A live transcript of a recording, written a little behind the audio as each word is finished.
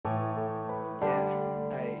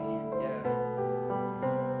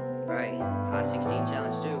Hey, hot 16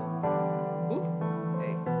 challenge too. Woo.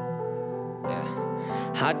 Hey. Yeah.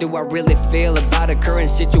 How do I really feel about the current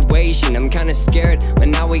situation? I'm kinda scared, but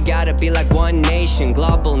now we gotta be like one nation,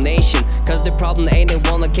 global nation. Cause the problem ain't in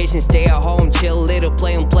one location. Stay at home, chill a little,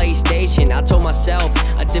 play on PlayStation. I told myself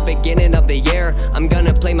at the beginning of the year I'm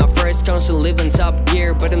gonna play my first console, live in top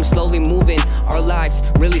gear. But I'm slowly moving, our lives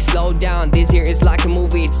really slow down. This year is like a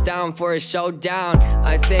movie, it's time for a showdown.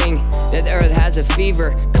 I think that Earth has a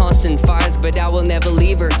fever, constant fires, but I will never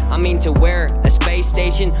leave her. I mean to wear a space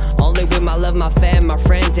station, only with my love, my fam, my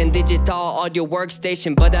friends, and digital audio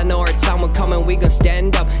workstation. But I know our time will come and we gon'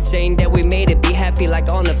 stand up, saying that we made it, be happy like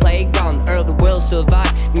on the playground. Earth will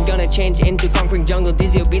survive, we're gonna change into concrete jungle.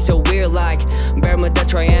 This year be so weird like Bermuda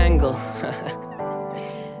Triangle.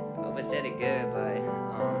 Hope I said it good,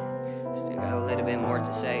 but still got a little bit more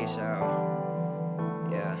to say, so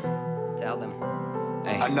yeah, tell them.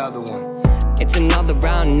 Hey. Another one. It's another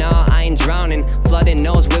round, nah, I ain't drowning. Flooding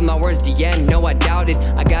nose with my words, the end, no I doubt it.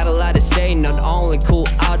 I got a lot to say, not only cool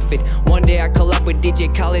outfit. One day I call up with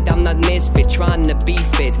DJ Khaled, I'm not misfit, trying to be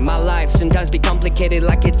fit. My life sometimes be complicated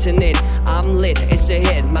like it's a knit. I'm lit, it's a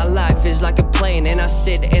hit, my life is like a plane and I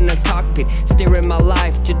sit in a cockpit, steering my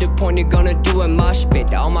life to the point you're gonna do a mosh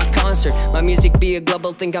pit. On my concert, my music be a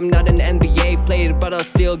global thing. I'm not an NBA player, but I'll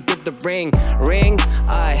still get the ring.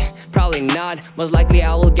 I probably not, most likely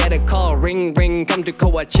I will get a call. Ring, ring, come to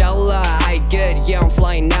Coachella. I good, yeah, I'm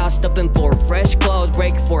flying now, stopping for fresh clothes,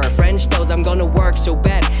 break for a French toast. I'm gonna work so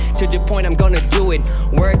bad, to the point I'm gonna do it.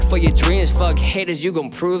 Work for your dreams, fuck haters, you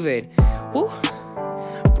gon' prove it. Woo,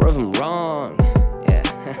 prove them wrong, yeah.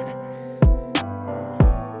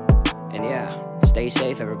 And yeah, stay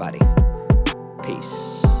safe everybody,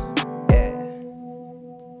 peace.